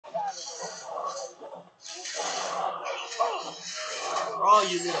Oh,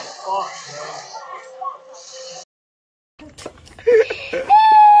 you little fuck, bro.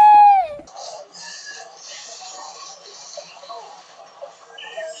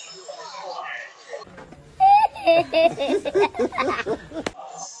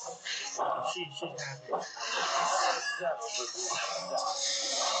 She's happy.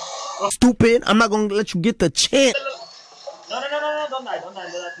 Stupid, I'm not gonna let you get the chance. No, don't die,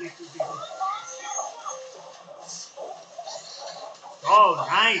 please. Oh,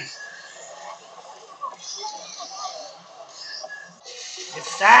 nice.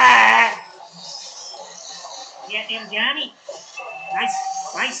 It's sad. Yeah, damn Johnny. Nice.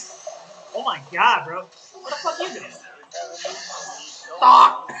 Oh my god, bro. What the fuck you doing?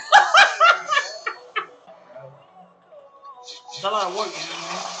 Stop. It's a lot of work, you know what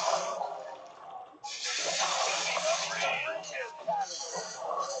I mean?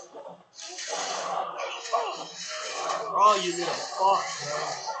 Oh, you little fuck, bro.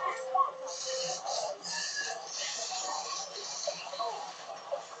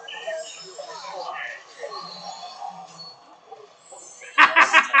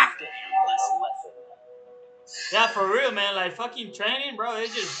 Yeah, for real, man. Like, fucking training, bro.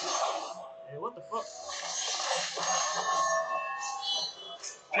 It's just... Hey, what the fuck?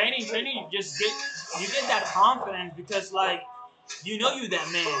 Training, you just get... You get that confidence because, like, you know you that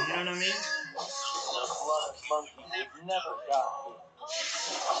man. You know what I mean? The blood monkey would never die.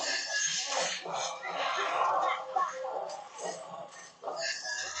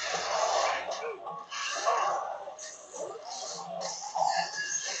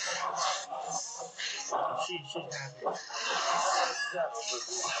 She's happy.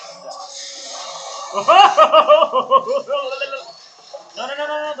 No, don't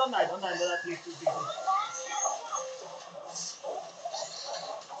die, please.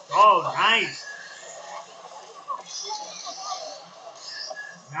 Oh, nice.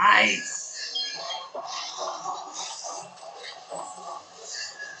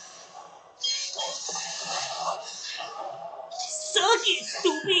 Suck it,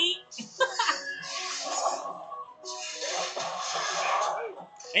 stupid.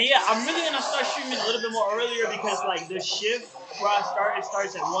 And yeah, I'm really gonna start streaming a little bit more earlier because like the shift where I start, it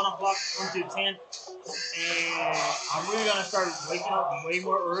starts at 1 o'clock until 10. And I'm really gonna start waking up way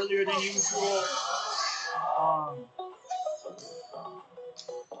more earlier than usual.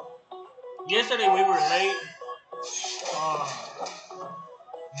 Yesterday we were late.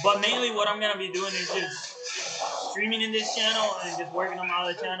 But mainly what I'm gonna be doing is just streaming in this channel and just working on my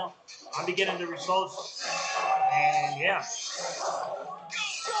other channel. I'll be getting the results. And yeah.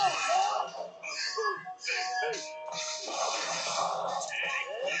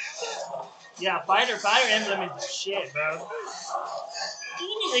 Yeah, Fighter Emblem is the shit, bro. You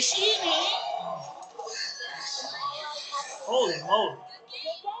need a shit, man. Holy moly.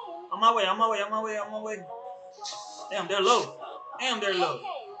 On my way. Damn, they're low.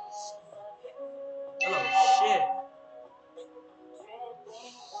 Hello, shit.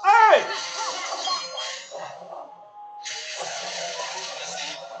 Hey!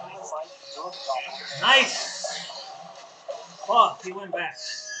 Nice. Fuck, he went back.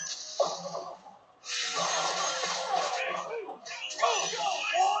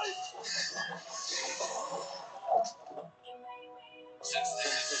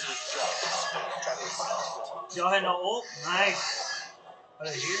 Y'all had no ult? Nice. What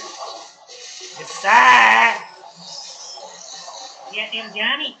is here? It's sad. Yeah, damn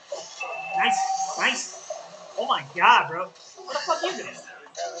Johnny. Nice. Oh my god, bro. What the fuck you doing?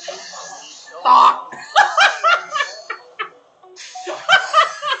 Stop.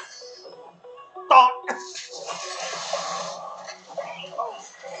 Stop.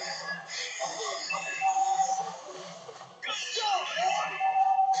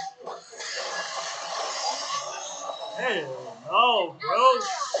 Hell no, bro.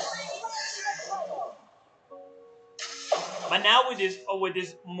 But now with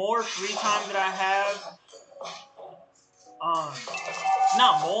this more free time that I have,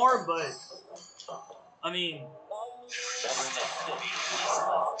 not more, but I mean,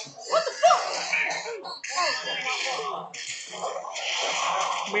 what the fuck?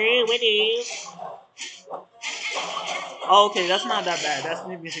 Man, what is? Oh, okay, that's not that bad. That's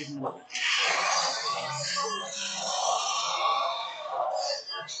maybe not bad.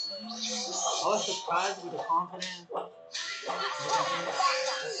 I was surprised with the confidence.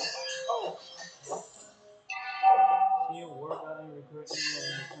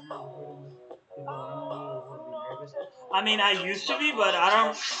 I mean, I used to be, but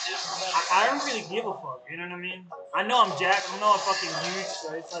I don't really give a fuck. You know what I mean? I know I'm jacked. I know I'm fucking huge,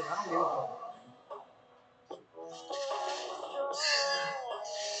 so it's like I don't give a fuck.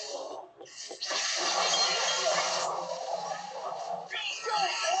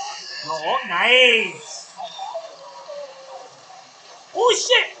 Oh, nice. Oh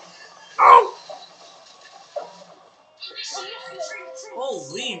shit! Oh!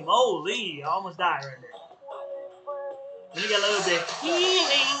 Holy moly! I almost died right there. Let me get a little bit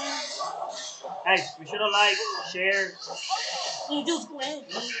healing. Hey, we should have liked, shared.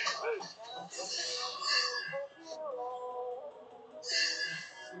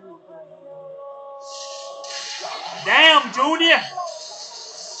 Damn, Junior!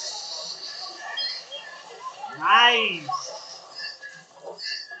 Nice.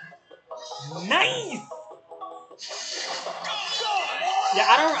 Nice. Yeah,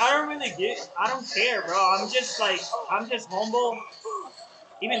 I don't really I don't care, bro. I'm just humble.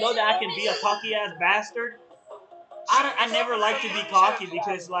 Even though that I can be a cocky ass bastard, I never like to be cocky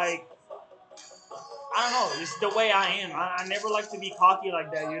because like I don't know, it's the way I am. I never like to be cocky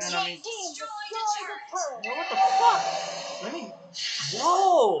like that. You know what I mean? Yeah, what the fuck? Let me.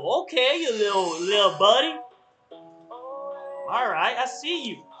 Whoa, okay, you little buddy. All right, I see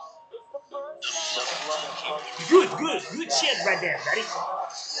you. Good shit right there, buddy.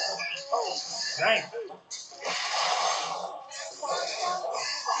 Right.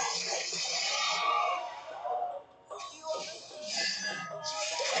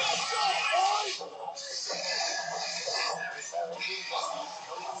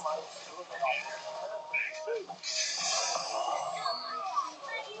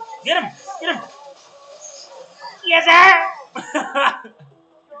 Get him! Get him! Yes, sir!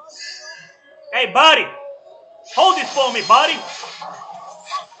 Hey, buddy! Hold this for me, buddy!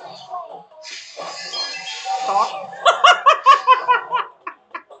 Talk.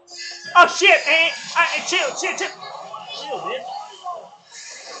 Oh, shit, man! Chill. Chill, bitch.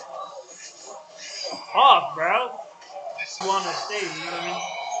 Off, bro. You want to stay, you know what I mean?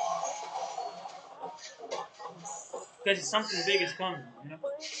 Because something big is coming, you know?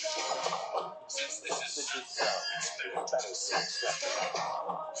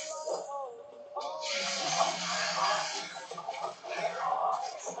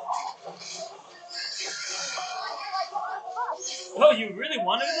 Oh, you really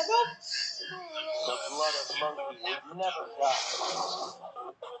wanted it above? The blood of monkey would never die.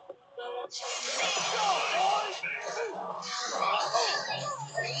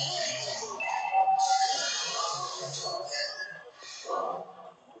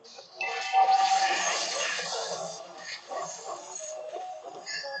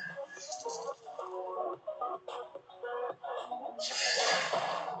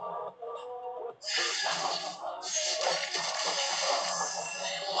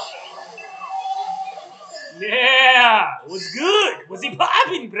 Yeah! What's good? What's he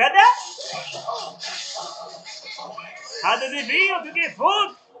popping, brother? How does it feel to get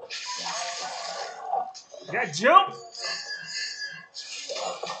food? That jump?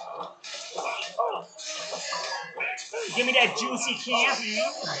 Give me that juicy camp.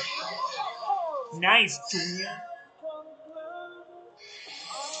 Nice, Junior.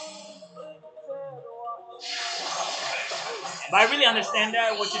 But I really understand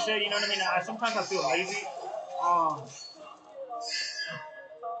that, what you said, you know what I mean? Sometimes I feel lazy.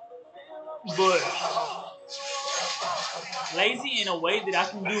 But lazy in a way that I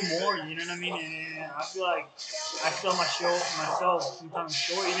can do more, you know what I mean? And I feel like I sell myself sometimes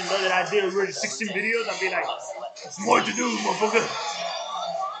short, even though that I did already 16 videos, I'd be like, it's more to do, motherfucker.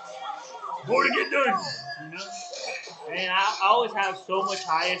 More to get done, you know? And I always have so much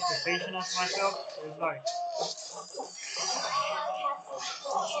high expectation of myself. It's like,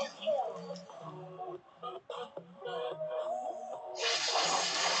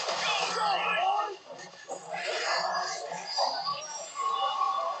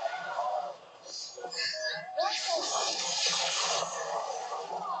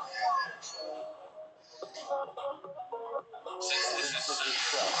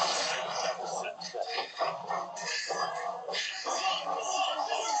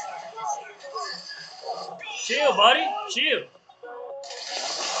 chill, buddy, chill.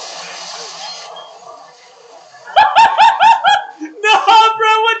 No,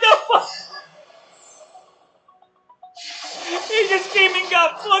 bro, what the fuck? He just came and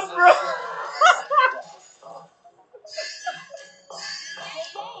got fucked, bro.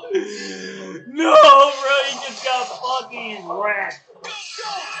 No, bro, he just got fucking wrecked.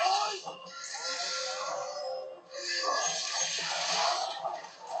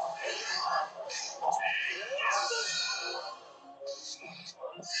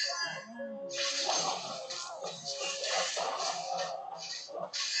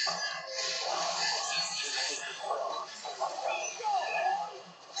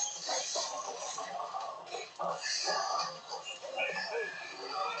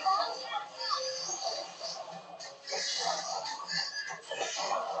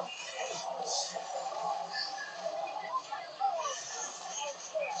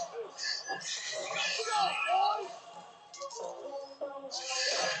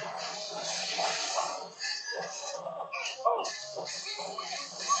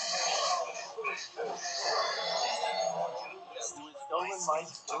 Who has stolen my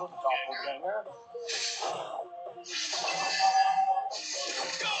skill of doppelganger?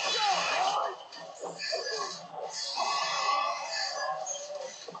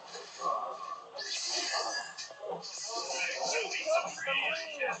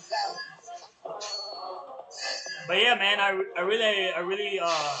 But yeah, man, I really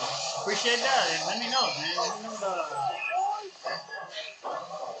appreciate that, and let me know, man. Let me know the.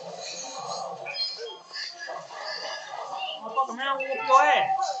 Motherfucker, man, I will whoop your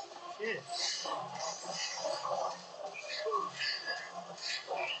ass. Shit.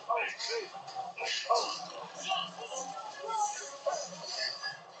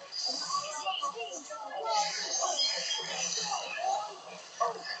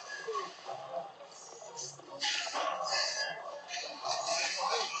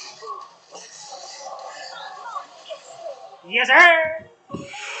 Yes, sir.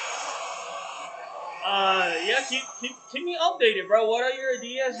 Yeah, keep me updated, bro. What are your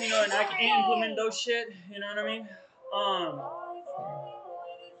ideas? You know, and I can implement those shit. You know what I mean?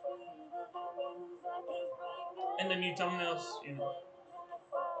 And the new thumbnails, you know.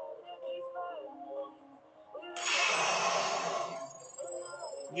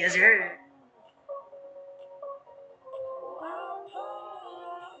 Yes, sir.